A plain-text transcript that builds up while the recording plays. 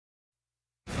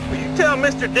tell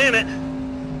Mr. Dennett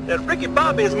that Ricky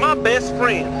Bobby is my best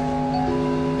friend.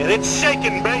 And it's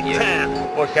shaking big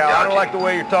time. Boy, Cal, I don't like the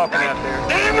way you're talking out there.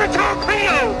 Damn the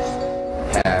torpedoes!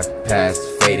 Half past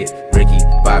faded, Ricky,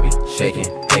 Bobby, shaking,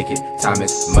 take it. Time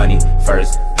is money,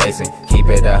 first placing. Keep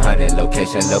it 100,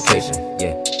 location,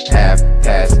 yeah. Half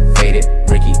past faded,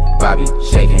 Ricky, Bobby,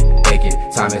 shaking, take it.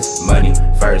 Time is money,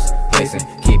 first placing.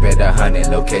 Keep it 100,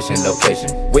 location.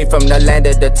 We from the land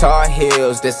of the Tar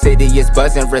Heels. The city is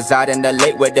buzzing, reside in the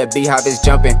lake where the beehive is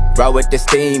jumping. Raw with the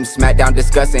steam, smack down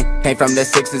discussing. Came from the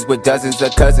sixes with dozens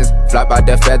of cousins. Flop by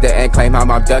the feather and claim how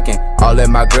I'm ducking. All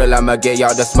in my grill, I'ma get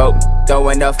y'all the smoke.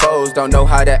 Throwing the foes, don't know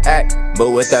how to act.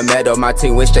 But with the medal, my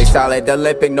team wish they solid.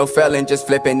 Olympic, no felon, just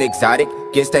flipping exotic.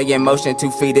 Get stay in motion,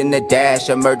 2 feet in the dash.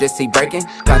 Emergency braking,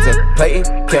 contemplating,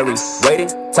 carry, waiting.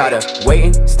 Tired of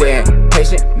waiting, staying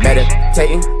patient,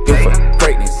 meditating, do for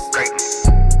greatness.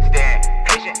 Stand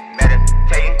patient,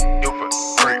 meditating, do for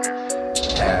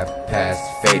greatness. Half past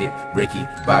faded, Ricky,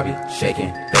 Bobby,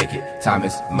 shaking, bake it. Time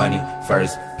is money,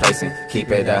 first placing.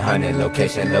 Keep it 100,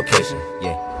 location,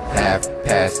 yeah. Half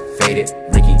past faded,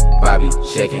 Ricky, Bobby,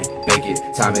 shaking, bake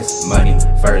it. Time is money,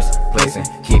 first placing.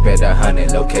 Keep it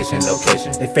 100, location.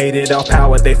 They faded off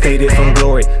power, they faded from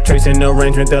glory. Tracing the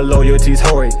arrangement, the loyalty's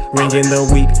horrid. Ringing the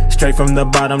weak, straight from the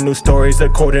bottom, new stories.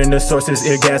 According to sources,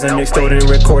 eargasm, extorting,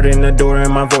 recording,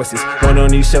 adoring my voices. One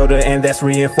on each shoulder, and that's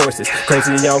reinforces.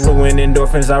 Crazy, y'all ruin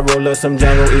endorphins. I roll up some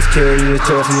jungle, it's curious,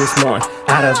 Chelsea is snoring.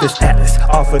 Out of this atlas,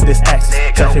 off of this axis.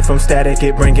 Touching from static,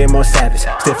 it bringing more savage.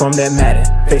 Still from that Madden,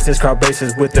 faces, crowd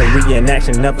braces with the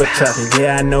reenaction of a chucking.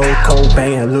 Yeah, I know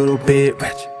Cobain, a little bit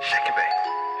ratchet. Shake it back,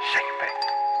 shake it back,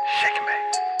 shake it back,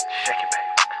 shake it back,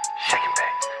 shake it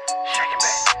back, shake it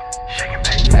back, shake it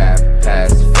back. Half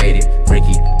past faded,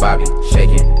 Ricky, Bobby,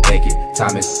 shaking, bake it.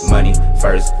 Time is money,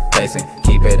 first placing.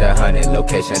 Keep it 100,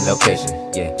 location,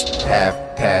 yeah. Half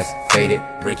past faded,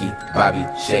 Ricky, Bobby,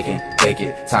 shaking, bake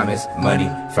it. Time is money,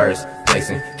 first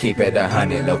placing. Keep it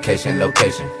 100, location.